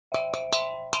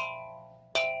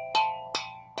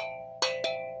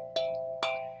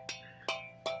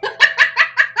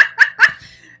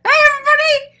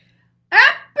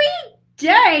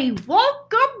Hey,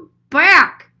 welcome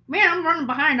back. Man, I'm running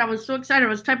behind. I was so excited. I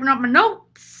was typing up my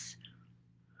notes.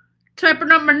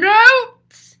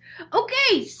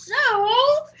 Okay, so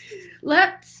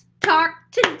let's talk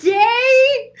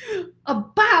today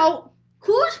about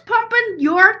who's pumping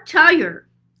your tire.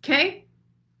 Okay?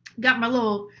 Got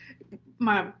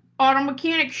my auto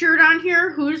mechanic shirt on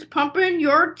here. Who's pumping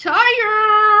your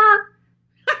tire?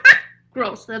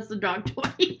 Gross, that's the dog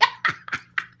toy.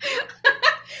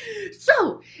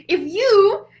 So, if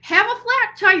you have a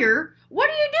flat tire, what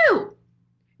do?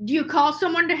 Do you call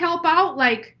someone to help out,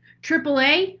 like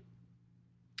AAA?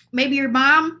 Maybe your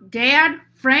mom, dad,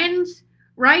 friends,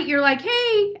 right? You're like,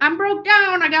 hey, I'm broke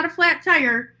down. I got a flat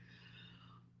tire.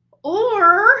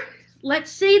 Or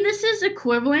let's say this is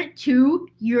equivalent to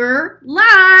your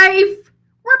life.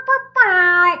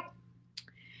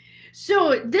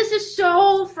 So this is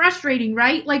so frustrating,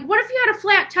 right? Like, what if you had a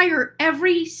flat tire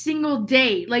every single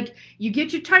day? Like, you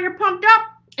get your tire pumped up,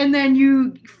 and then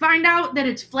you find out that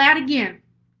it's flat again.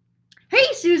 Hey,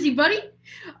 Susie, buddy.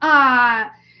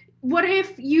 What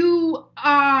if you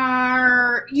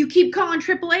keep calling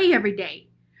AAA every day,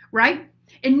 right?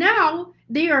 And now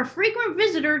they are a frequent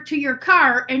visitor to your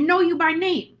car and know you by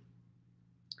name.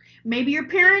 Maybe your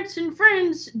parents and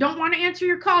friends don't want to answer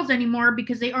your calls anymore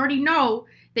because they already know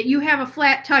that you have a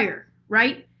flat tire,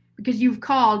 right? Because you've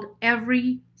called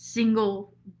every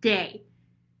single day.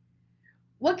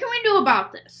 What can we do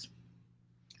about this?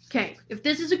 Okay, if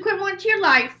this is equivalent to your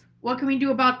life, what can we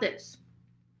do about this?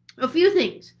 A few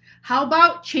things. How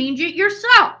about change it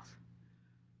yourself?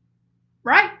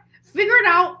 Right? Figure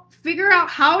out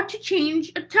how to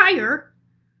change a tire,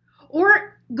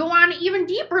 or go on an even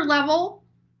deeper level,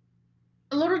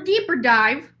 a little deeper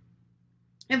dive,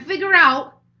 and figure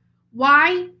out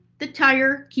why the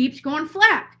tire keeps going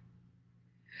flat.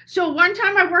 So one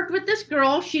time I worked with this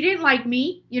girl. She didn't like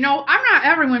me. You know, I'm not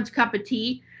everyone's cup of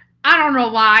tea. I don't know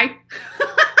why.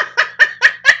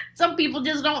 Some people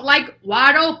just don't like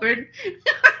wide open.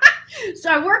 So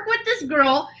I worked with this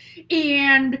girl,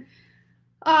 and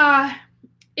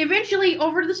eventually,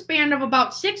 over the span of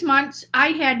about 6 months, I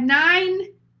had 9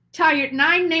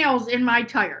 nails in my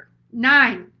tire.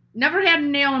 9. Never had a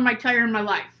nail in my tire in my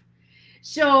life.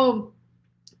 So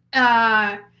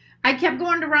I kept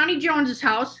going to Ronnie Jones's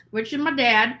house, which is my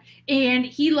dad, and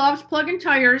he loves plugging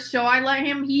tires, so I let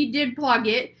him. He did plug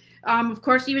it. Of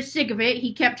course, he was sick of it.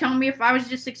 He kept telling me if I was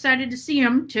just excited to see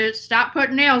him to stop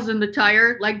putting nails in the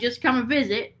tire, like just come and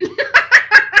visit.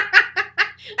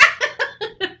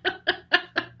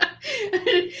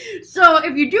 So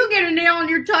if you do get a nail in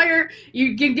your tire,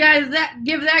 you can give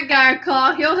that guy a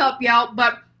call. He'll help you out,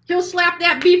 but he'll slap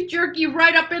that beef jerky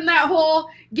right up in that hole,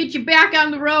 get you back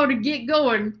on the road and get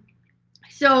going.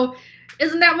 So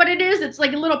isn't that what it is? It's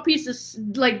like a little piece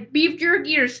of like beef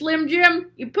jerky or Slim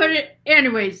Jim. You put it,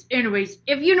 anyways,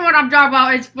 if you know what I'm talking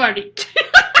about, it's funny.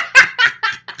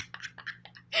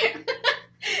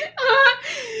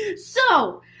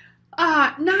 So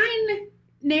 9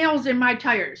 nails in my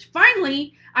tires.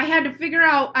 Finally, I had to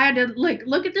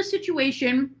look at the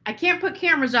situation. I can't put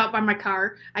cameras out by my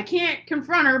car. I can't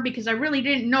confront her because I really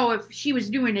didn't know if she was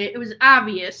doing it. It was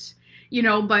obvious, you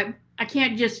know, but I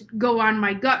can't just go on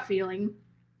my gut feeling.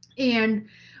 And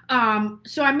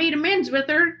so I made amends with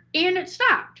her, and it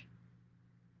stopped.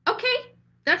 Okay,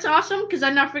 that's awesome, because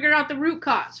I now figured out the root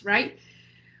cause, right?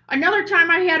 Another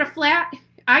time I had a flat,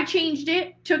 I changed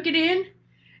it, took it in.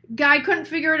 Guy couldn't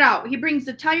figure it out. He brings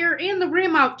the tire and the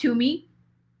rim out to me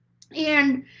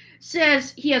and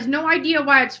says he has no idea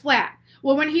why it's flat.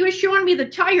 Well, when he was showing me the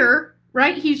tire,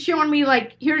 right, he's showing me,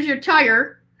 like, here's your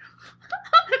tire.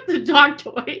 The dog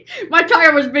toy. My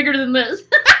tire was bigger than this.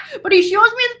 But he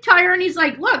shows me the tire, and he's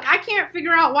like, look, I can't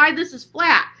figure out why this is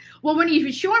flat. Well, when he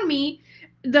was showing me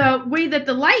the way that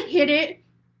the light hit it,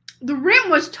 the rim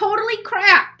was totally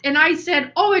cracked. And I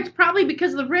said, oh, it's probably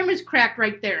because the rim is cracked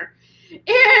right there.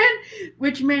 And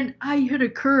which meant I hit a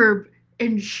curb,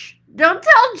 and don't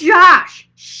tell Josh,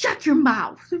 shut your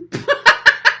mouth.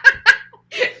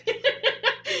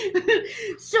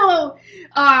 So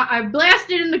I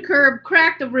blasted in the curb,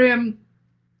 cracked the rim,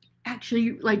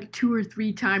 actually like 2 or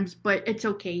 3 times, but it's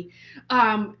okay.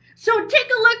 So take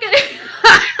a look at it.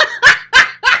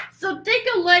 So take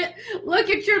a look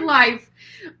at your life.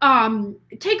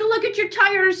 Take a look at your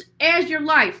tires as your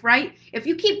life, right? If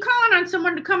you keep calling on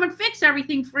someone to come and fix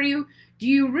everything for you, do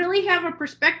you really have a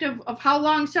perspective of how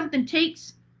long something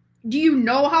takes? Do you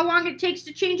know how long it takes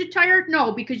to change a tire?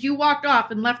 No, because you walked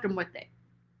off and left them with it.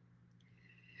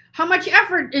 How much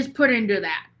effort is put into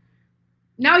that?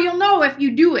 Now you'll know if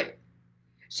you do it.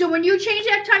 So when you change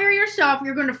that tire yourself,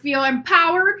 you're going to feel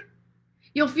empowered.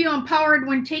 You'll feel empowered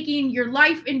when taking your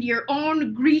life into your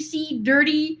own greasy,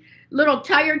 dirty little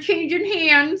tire changing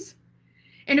hands.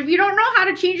 And if you don't know how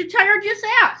to change a tire, just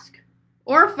ask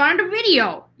or find a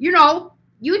video. You know,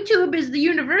 YouTube is the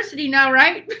university now,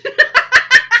 right?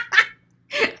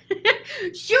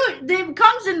 Shoot, it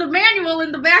comes in the manual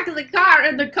in the back of the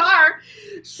car.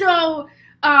 So,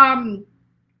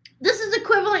 this is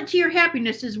equivalent to your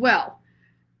happiness as well.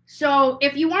 So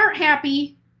if you aren't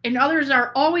happy and others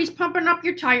are always pumping up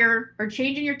your tire or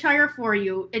changing your tire for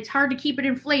you, it's hard to keep it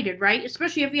inflated, right?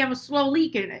 Especially if you have a slow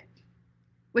leak in it,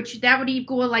 which that would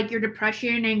equal like your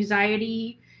depression,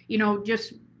 anxiety, you know,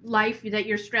 just life that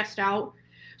you're stressed out.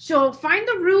 So find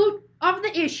the root of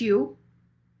the issue,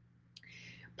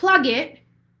 plug it,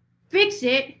 fix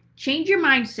it, change your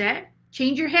mindset,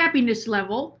 change your happiness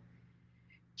level,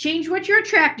 change what you're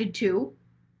attracted to,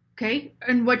 okay,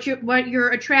 and what you're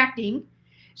attracting.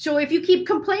 So if you keep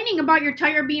complaining about your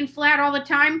tire being flat all the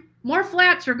time, more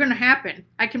flats are going to happen.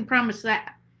 I can promise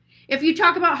that. If you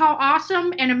talk about how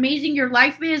awesome and amazing your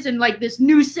life is and like this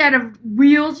new set of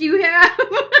wheels you have,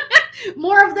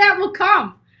 more of that will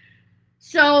come.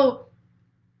 So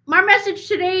my message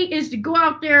today is to go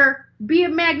out there, be a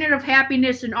magnet of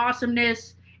happiness and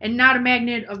awesomeness, and not a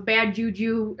magnet of bad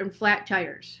juju and flat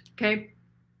tires, okay?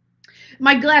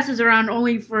 My glasses are on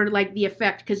only for like the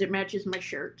effect because it matches my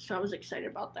shirt. So I was excited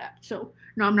about that. So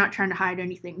no, I'm not trying to hide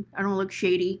anything. I don't look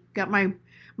shady. Got my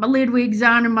lid wigs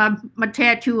on and my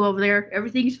tattoo over there.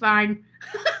 Everything's fine.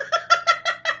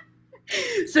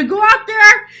 So go out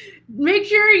there, make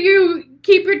sure you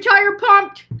keep your tire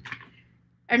pumped,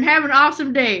 and have an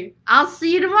awesome day. I'll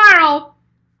see you tomorrow.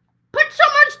 Put so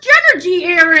much energy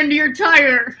air into your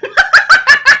tire.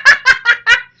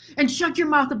 And shut your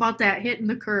mouth about that hitting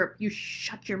the curb. You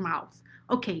shut your mouth.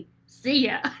 Okay, see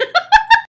ya.